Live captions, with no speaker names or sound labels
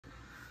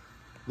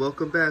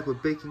Welcome back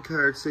with Baking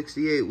Card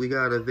 68. We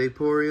got a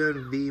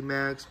Vaporeon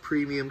VMAX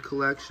Premium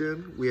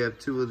Collection. We have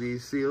 2 of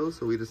these seals,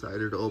 so we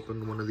decided to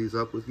open one of these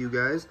up with you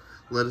guys.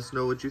 Let us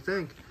know what you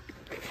think.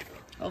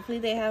 Hopefully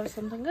they have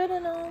something good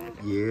in them.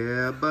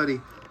 Yeah,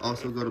 buddy.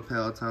 Also go to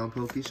Palatown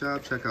Poke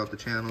Shop. Check out the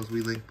channels we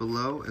link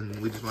below. And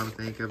we just want to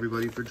thank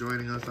everybody for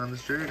joining us on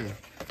this journey.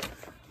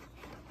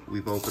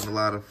 We've opened a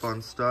lot of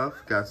fun stuff.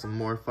 Got some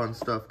more fun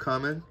stuff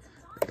coming.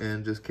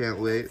 And just can't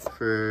wait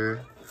for...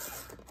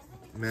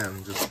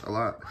 man, just a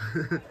lot.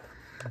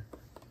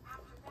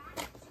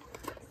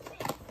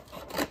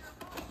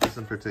 This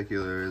in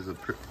particular is a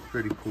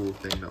pretty cool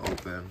thing to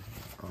open.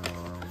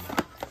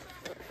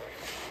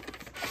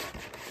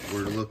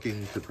 We're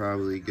looking to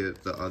probably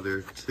get the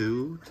other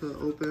 2 to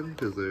open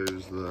because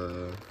there's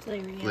the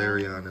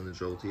Vaporeon and the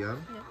Jolteon.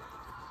 Yep.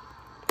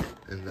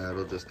 And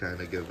that'll just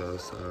kind of give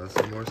us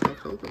some more stuff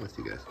to open with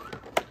you guys.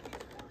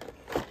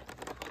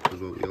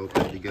 Because what we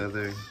opened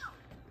together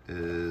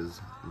is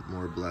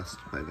More Blessed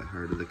by the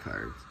Heart of the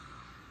Cards.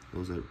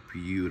 Those are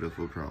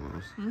beautiful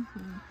promos.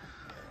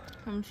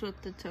 Comes with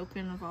the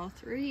token of all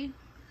 3.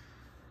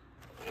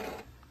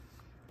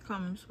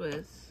 Comes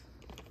with...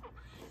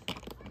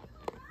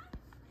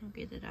 I'll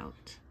get it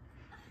out.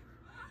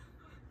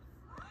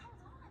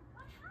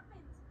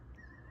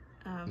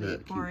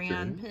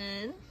 Vaporeon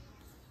pin.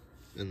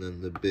 And then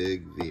the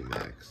big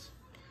VMAX.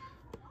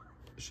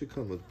 It should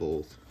come with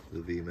both the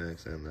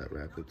VMAX and that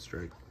Rapid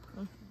Strike.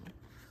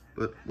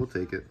 But we'll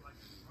take it.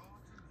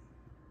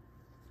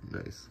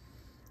 Nice.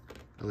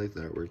 I like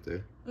the artwork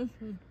there.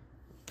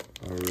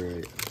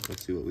 Alright,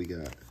 let's see what we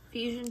got.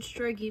 Fusion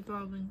Strike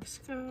Evolving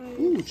Skies.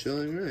 Ooh,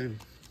 Chilling Rain.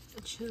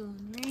 A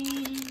Chilling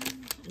Rain.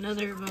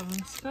 Another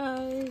Evolving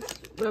Skies.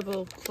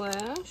 Rebel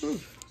Clash.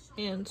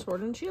 And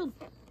Sword and Shield.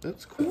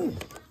 That's cool.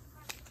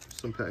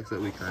 Some packs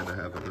that we kind of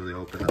haven't really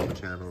opened on the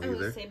channel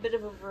either. It's a bit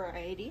of a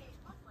variety.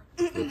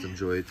 Let's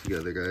enjoy it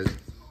together, guys.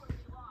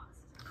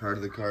 Heart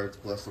of the Cards,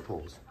 bless the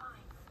polls.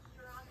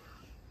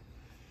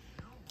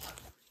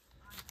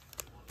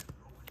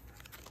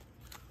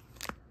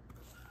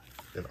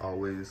 And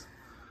always,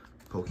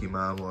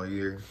 Pokemon while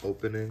you're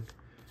opening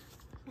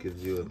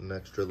gives you an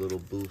extra little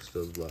boost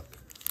of luck.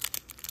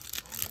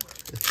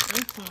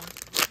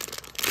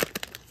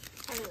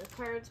 Heart of the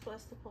Cards,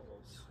 bless the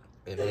polls.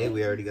 And hey,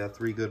 we already got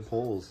 3 good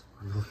polls.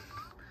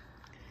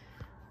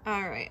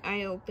 Alright,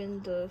 I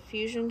opened the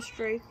Fusion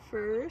Strike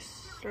first,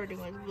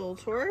 starting with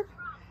Voltorb,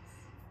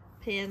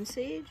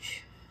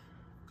 Pansage,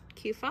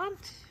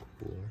 Cufant,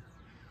 Cool.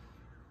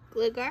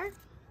 Gligar,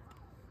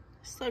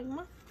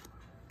 Slugma,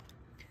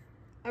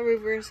 a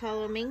Reverse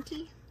Hollow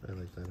Mankey, I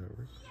like that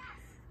artwork.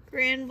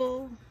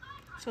 Granbull,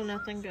 so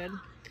nothing good,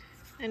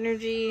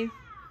 Energy,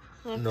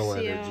 Luxio, No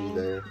energy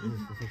there.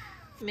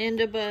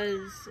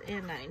 Mandibuzz,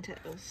 and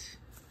Ninetales.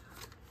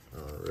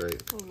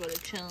 Alright. We'll go to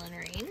Chillin'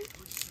 Rain.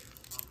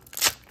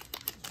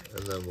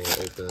 And then we'll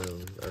open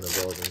an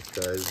Evolving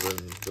Skies and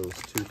those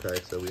 2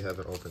 packs that we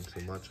haven't opened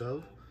too much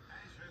of.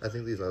 I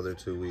think these other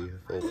 2 we've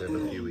opened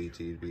a few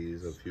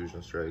ETBs of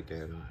Fusion Strike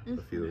and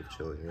a few of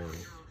Chilling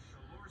Rain.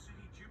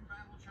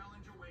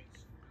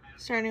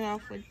 Starting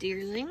off with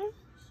Deerling,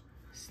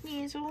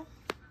 Sneasel,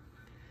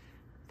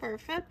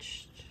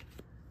 Farfetch'd,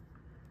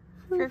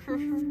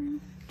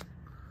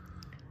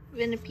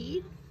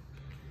 Venipede.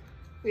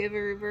 We have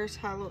a Reverse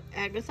Hollow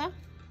Agatha,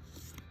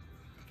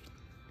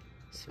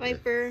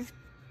 Swiper,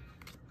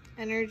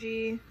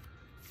 Energy,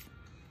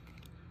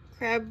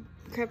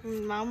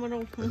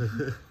 Crabominal,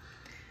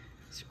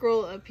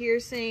 Scroll of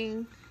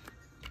Piercing,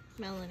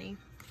 Melanie.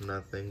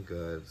 Nothing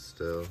good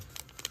still.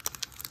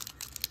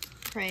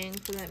 Praying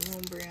for that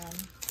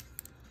Moonbreon.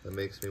 That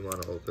makes me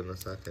want to open the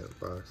second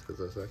box because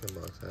the second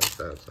box has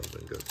to have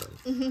something good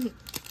then.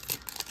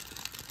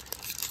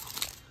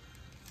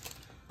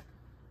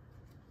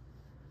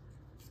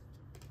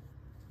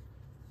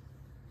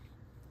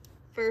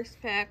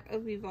 First pack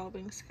of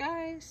Evolving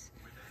Skies,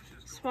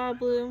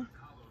 Swablu,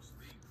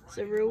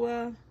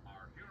 Zorua,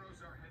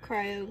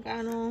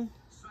 Cryogano,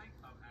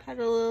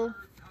 Petalil,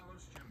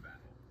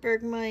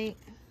 Bergmite,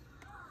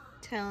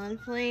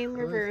 Talonflame,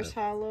 Reverse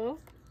Hollow,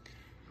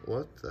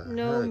 What the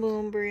No heck?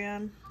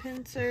 Moonbreon,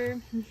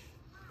 Pinsir,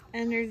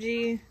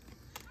 Energy,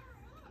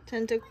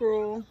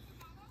 Tentacruel,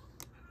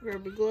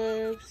 Rubber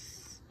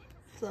Gloves,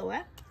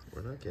 Floette.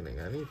 We're not getting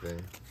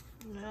anything.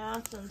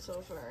 Nothing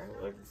so far.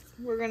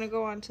 We're gonna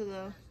go on to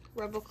the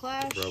Rebel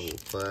Clash. Rebel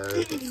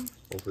Clash.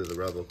 Hopefully the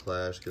Rebel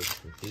Clash gives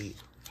some heat.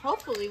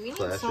 Hopefully, we need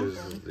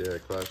something. Yeah,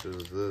 Clashes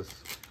is this.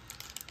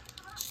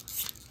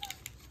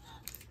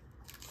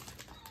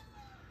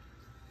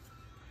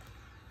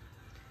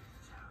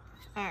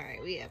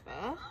 Alright, we have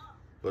a...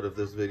 But if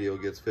this video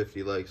gets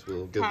 50 likes,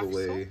 we'll give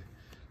away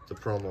the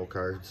promo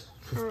cards.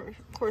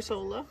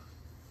 Corsola.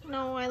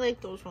 No, I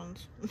like those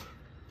ones.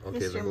 Okay,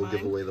 Mr. then we'll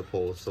give Mime. away the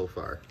poll so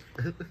far.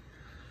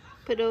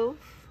 Pidove.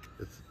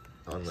 It's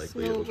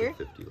unlikely it'll Snover.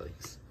 get 50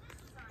 likes.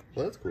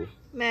 Well, that's cool.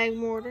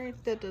 Magmortar.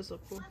 That does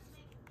look cool.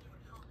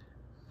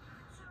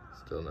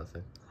 Still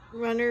nothing.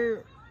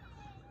 Runnergus.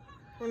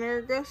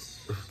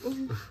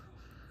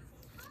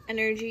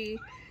 Energy.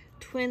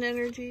 Twin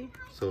Energy.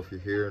 So if you're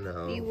here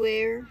now,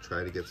 Beware.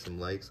 try to get some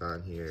likes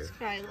on here.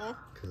 Skyla.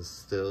 Because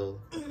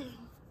still,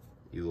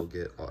 you will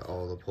get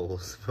all the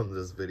pulls from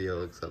this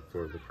video except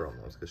for the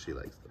promos, because she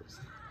likes those.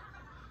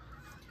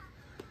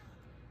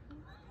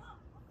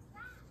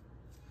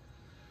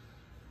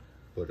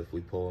 But if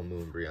we pull a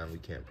Moonbreon, we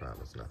can't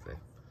promise nothing.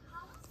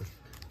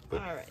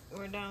 Alright,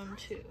 we're down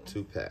to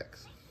 2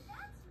 packs.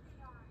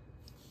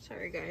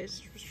 Sorry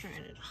guys, just trying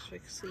to just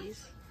fix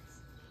these.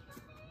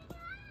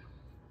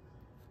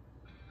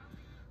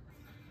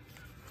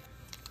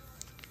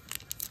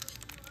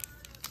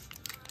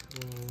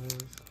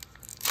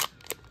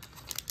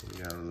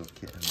 We got a little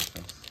kitten with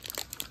us.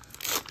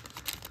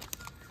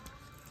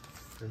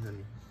 And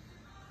then,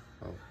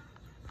 oh,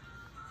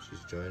 she's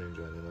joining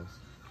us.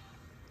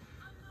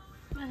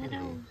 I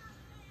know.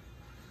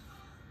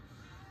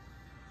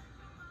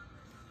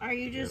 Are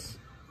you just...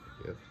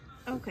 Yep.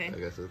 Okay. I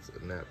guess it's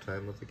nap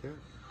time with the cat.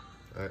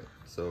 Alright,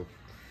 so...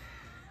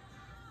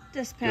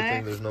 This Good thing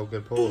pack. there's no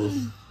good pulls.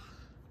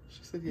 She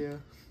said yeah.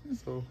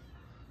 So,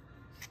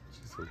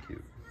 she's so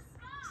cute.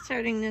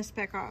 Starting this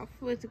pack off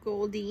with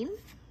Goldeen.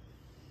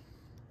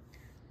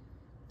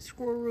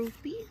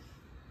 Squirroopy.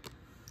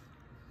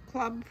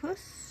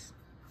 Clobopus.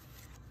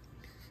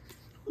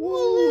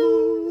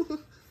 Woo!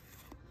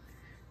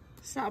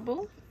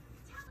 Sabo.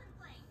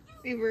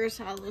 Reverse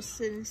Hollow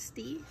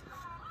Sinisty.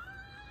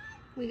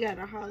 We got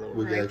a hollow.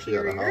 We actually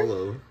got a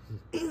hollow.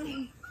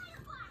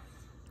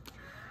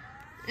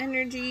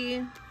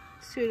 Energy.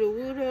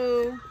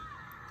 Sudowoodo.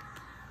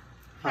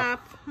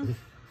 Hop.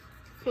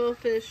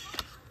 Quillfish.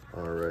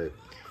 Alright.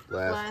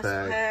 Last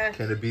pack.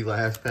 Can it be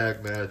last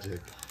pack magic?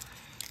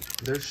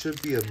 There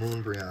should be a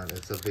Moonbreon.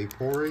 It's a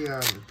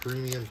Vaporeon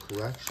premium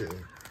collection.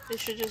 It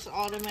should just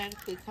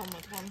automatically come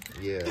with one.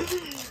 Yeah.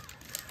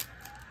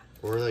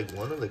 Or like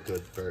one of the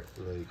good birds,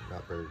 like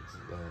not birds,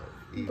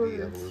 EV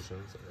Birds.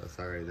 evolutions.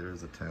 Sorry,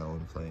 there's a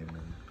Talon Flame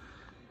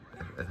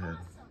ahead.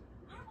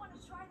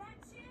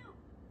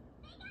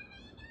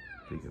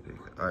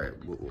 Pika. Alright,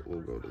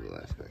 we'll go to the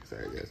last pack.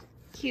 Sorry guys.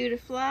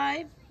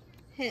 Cutiefly,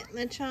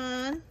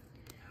 Hitmonchan,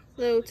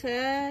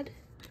 Lotad,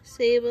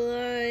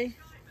 Sableye,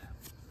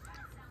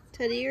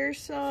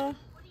 Teddiursa,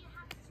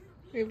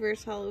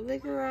 Reverse Hollow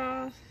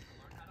Vigoroth.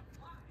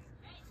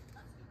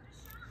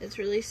 It's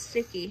really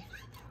sticky.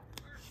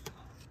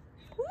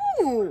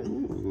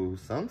 Ooh,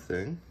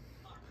 something.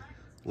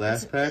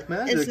 Last pack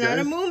magic. It's not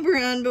guys. a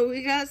Moonbreon, but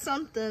we got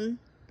something.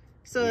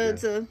 So Yeah.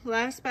 it's a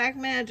last pack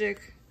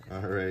magic.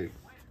 Alright.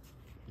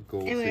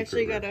 Gold And we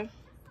actually Secret got Rare. a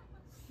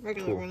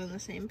regular one in the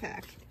same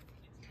pack.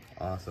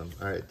 Awesome.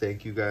 Alright,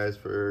 thank you guys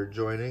for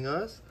joining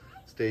us.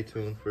 Stay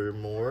tuned for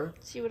more.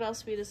 See what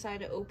else we decide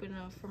to open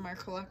up from our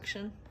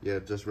collection. Yeah,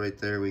 just right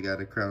there, we got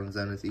a Crown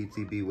Zenith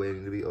ETB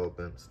waiting to be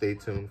opened. Stay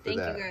tuned for that.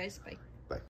 Thank you guys. Bye.